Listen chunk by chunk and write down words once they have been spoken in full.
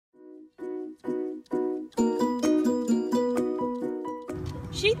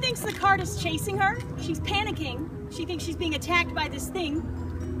She thinks the cart is chasing her. She's panicking. She thinks she's being attacked by this thing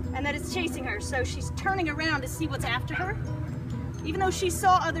and that it's chasing her. So she's turning around to see what's after her. Even though she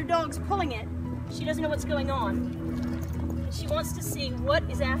saw other dogs pulling it, she doesn't know what's going on. She wants to see what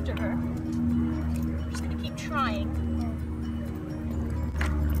is after her. We're just gonna keep trying.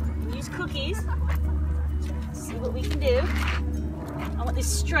 Use cookies. See what we can do. I want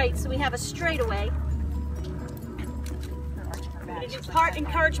this straight, so we have a straightaway. We're gonna do part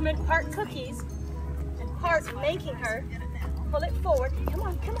encouragement, part cookies, and part making her pull it forward. Come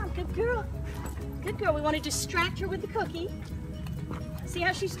on, good girl. Good girl, we want to distract her with the cookie. See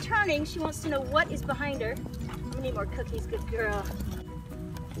how she's turning? She wants to know what is behind her. I'm gonna need more cookies, good girl.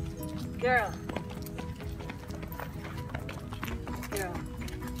 Good girl. Good girl.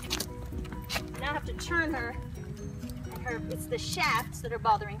 Now I have to turn her. It's the shafts that are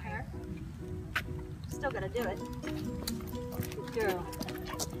bothering her. Still gotta do it. Good girl.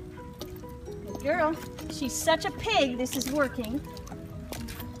 Good girl. She's such a pig, this is working.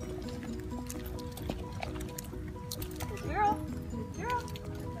 Good girl. Good girl.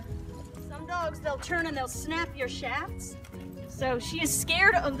 Some dogs, they'll turn and they'll snap your shafts. So she is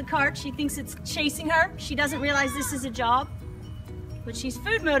scared of the cart. She thinks it's chasing her. She doesn't realize this is a job. But she's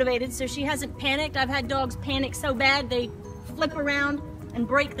food motivated, so she hasn't panicked. I've had dogs panic so bad they flip around and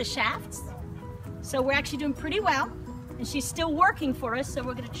break the shafts. So we're actually doing pretty well. And she's still working for us, so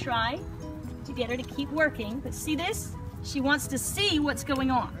we're gonna try to get her to keep working. But see this? She wants to see what's going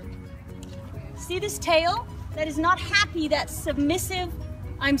on. See this tail? That is not happy, that's submissive.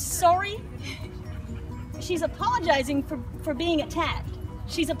 I'm sorry. She's apologizing for being attacked.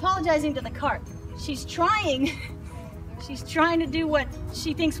 She's apologizing to the cart. She's trying to do what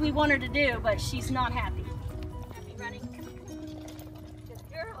she thinks we want her to do, but she's not happy. Happy running. Come on. Good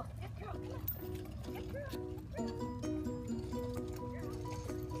girl. Good girl. Come on. Good girl.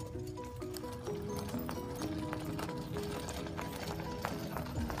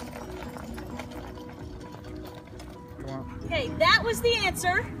 Okay, that was the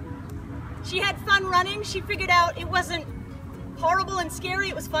answer. She had fun running. She figured out it wasn't horrible and scary,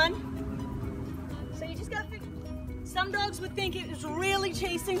 it was fun. So you just gotta figure. Some dogs would think it was really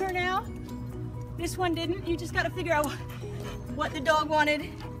chasing her now. This one didn't. You just gotta figure out what the dog wanted.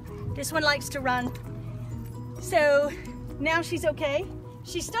 This one likes to run. So now she's okay.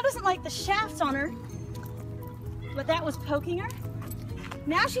 She still doesn't like the shafts on her, but that was poking her.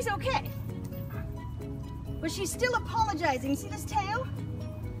 Now she's okay. But she's still apologizing. See this tail?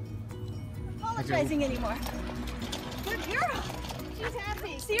 Apologizing anymore. Good girl. She's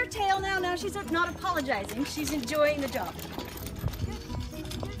happy. See her tail now? Now she's not apologizing. She's enjoying the job.